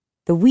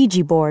The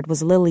Ouija board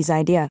was Lily's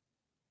idea.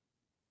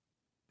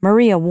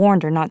 Maria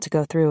warned her not to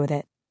go through with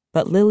it,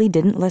 but Lily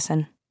didn't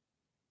listen.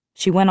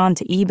 She went on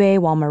to eBay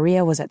while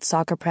Maria was at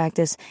soccer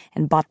practice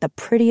and bought the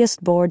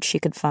prettiest board she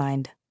could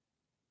find.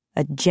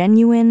 A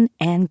genuine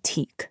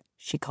antique,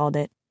 she called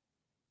it.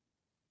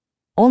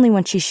 Only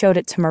when she showed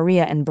it to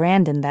Maria and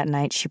Brandon that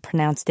night she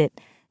pronounced it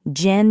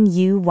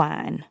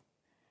gen-u-wine,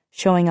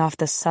 showing off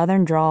the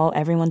southern drawl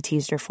everyone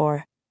teased her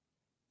for.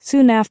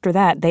 Soon after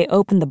that, they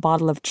opened the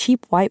bottle of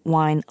cheap white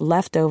wine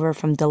left over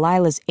from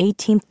Delilah's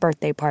 18th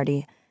birthday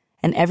party,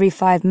 and every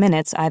 5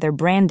 minutes either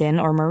Brandon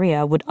or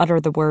Maria would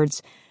utter the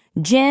words,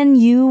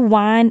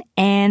 "Gen-u-wine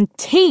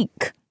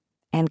antique,"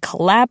 and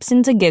collapse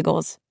into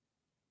giggles.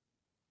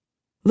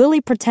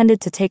 Lily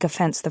pretended to take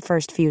offense the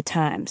first few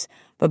times,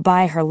 but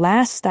by her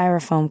last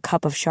styrofoam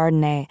cup of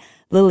Chardonnay,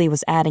 Lily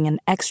was adding an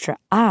extra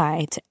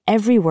I to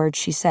every word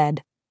she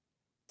said.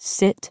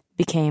 Sit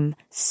became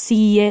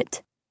see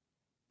it.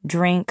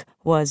 Drink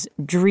was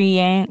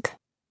driank.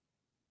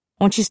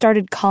 When she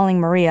started calling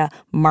Maria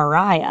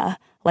Mariah,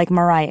 like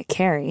Mariah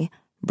Carey,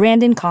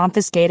 Brandon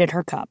confiscated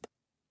her cup.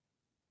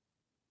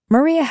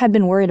 Maria had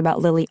been worried about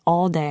Lily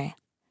all day.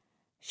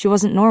 She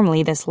wasn't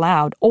normally this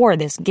loud or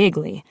this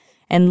giggly,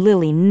 and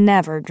Lily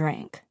never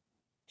drank.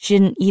 She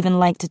didn't even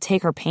like to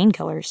take her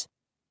painkillers.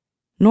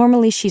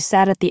 Normally, she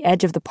sat at the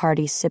edge of the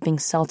party sipping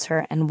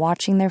seltzer and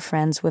watching their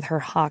friends with her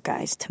hawk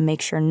eyes to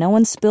make sure no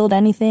one spilled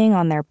anything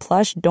on their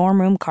plush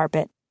dorm room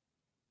carpet.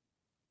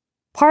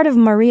 Part of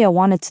Maria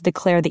wanted to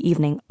declare the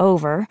evening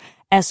over,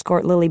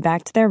 escort Lily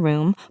back to their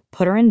room,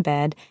 put her in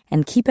bed,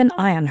 and keep an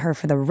eye on her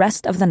for the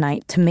rest of the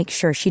night to make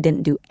sure she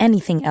didn't do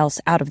anything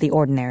else out of the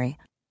ordinary.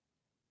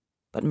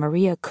 But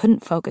Maria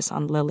couldn't focus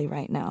on Lily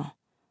right now.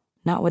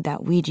 Not with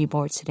that Ouija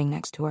board sitting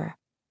next to her.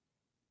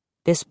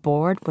 This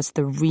board was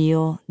the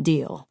real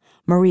deal.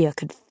 Maria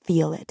could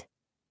feel it.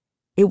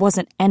 It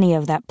wasn't any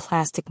of that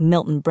plastic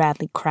Milton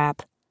Bradley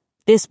crap.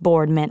 This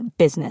board meant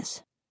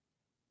business.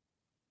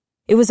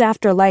 It was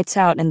after lights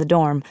out in the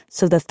dorm,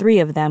 so the three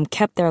of them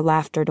kept their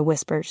laughter to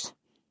whispers.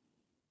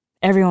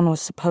 Everyone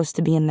was supposed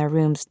to be in their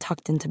rooms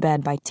tucked into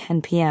bed by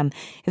 10 p.m.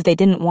 if they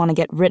didn't want to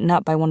get written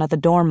up by one of the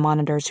dorm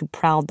monitors who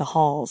prowled the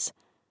halls.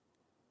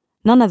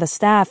 None of the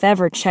staff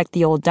ever checked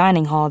the old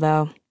dining hall,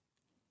 though.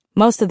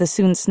 Most of the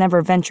students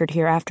never ventured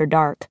here after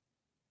dark.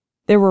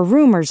 There were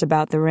rumors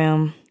about the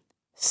room,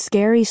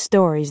 scary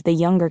stories the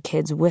younger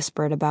kids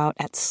whispered about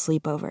at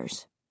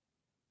sleepovers.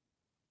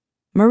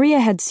 Maria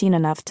had seen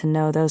enough to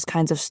know those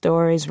kinds of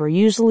stories were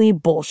usually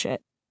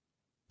bullshit.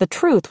 The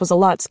truth was a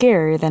lot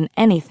scarier than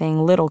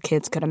anything little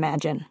kids could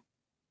imagine.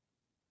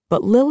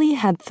 But Lily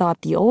had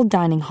thought the old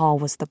dining hall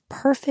was the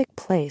perfect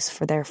place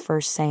for their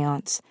first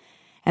seance,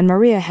 and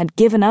Maria had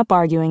given up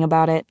arguing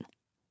about it.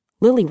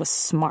 Lily was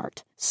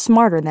smart,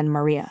 smarter than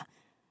Maria.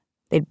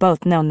 They'd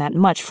both known that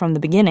much from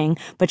the beginning,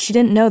 but she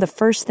didn't know the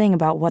first thing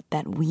about what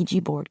that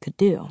Ouija board could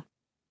do.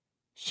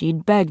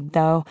 She'd begged,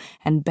 though,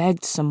 and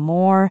begged some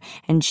more,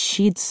 and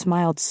she'd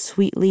smiled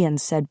sweetly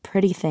and said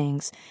pretty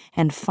things,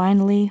 and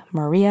finally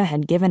Maria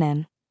had given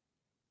in.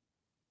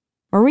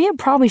 Maria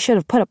probably should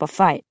have put up a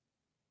fight.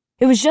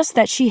 It was just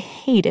that she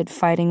hated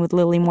fighting with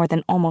Lily more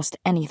than almost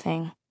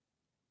anything.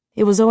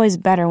 It was always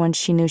better when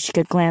she knew she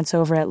could glance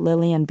over at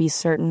Lily and be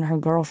certain her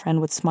girlfriend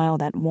would smile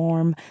that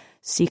warm,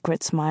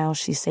 secret smile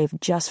she saved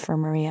just for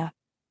Maria.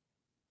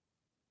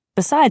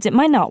 Besides, it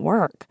might not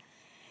work.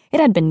 It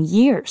had been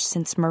years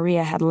since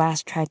Maria had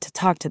last tried to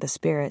talk to the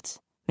spirits.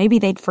 Maybe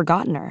they'd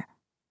forgotten her.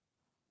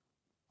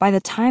 By the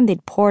time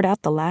they'd poured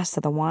out the last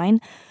of the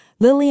wine,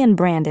 Lily and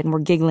Brandon were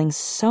giggling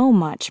so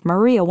much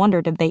Maria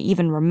wondered if they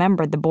even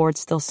remembered the board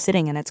still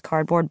sitting in its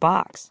cardboard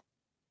box.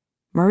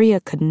 Maria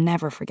could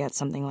never forget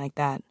something like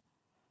that.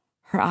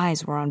 Her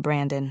eyes were on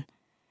Brandon.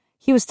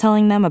 He was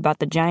telling them about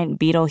the giant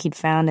beetle he'd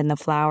found in the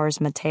flowers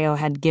Mateo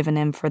had given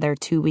him for their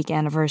 2-week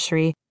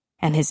anniversary,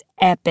 and his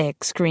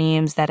epic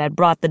screams that had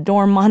brought the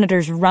dorm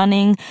monitors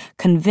running,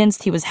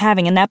 convinced he was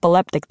having an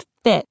epileptic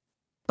fit.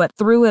 But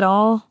through it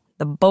all,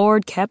 the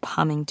board kept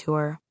humming to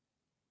her.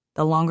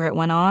 The longer it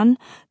went on,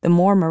 the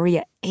more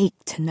Maria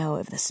ached to know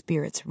if the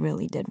spirits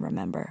really did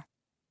remember.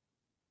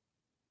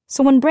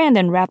 So when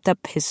Brandon wrapped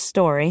up his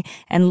story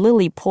and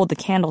Lily pulled the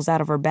candles out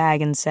of her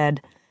bag and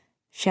said,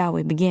 "Shall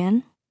we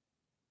begin?"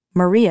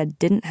 Maria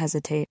didn't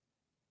hesitate.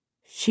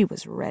 She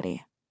was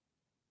ready.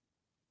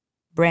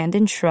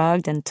 Brandon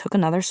shrugged and took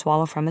another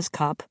swallow from his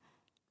cup.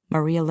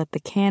 Maria lit the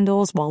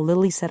candles while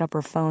Lily set up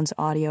her phone's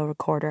audio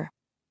recorder.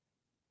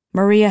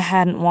 Maria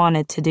hadn't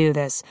wanted to do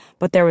this,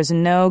 but there was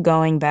no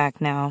going back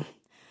now.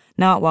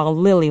 Not while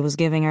Lily was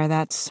giving her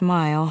that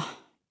smile.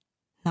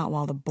 Not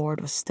while the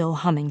board was still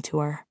humming to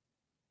her.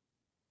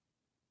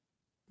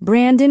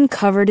 Brandon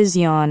covered his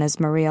yawn as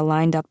Maria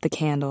lined up the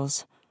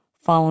candles,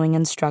 following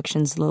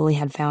instructions Lily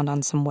had found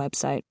on some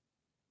website.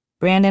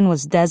 Brandon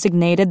was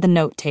designated the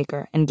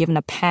note-taker and given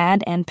a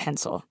pad and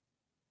pencil.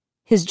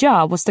 His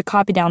job was to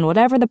copy down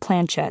whatever the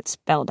planchette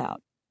spelled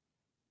out.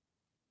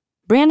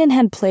 Brandon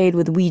had played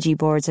with Ouija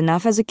boards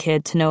enough as a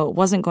kid to know it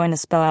wasn't going to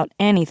spell out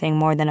anything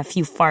more than a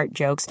few fart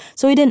jokes,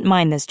 so he didn't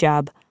mind this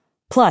job.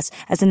 Plus,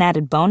 as an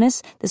added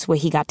bonus, this way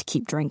he got to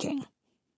keep drinking.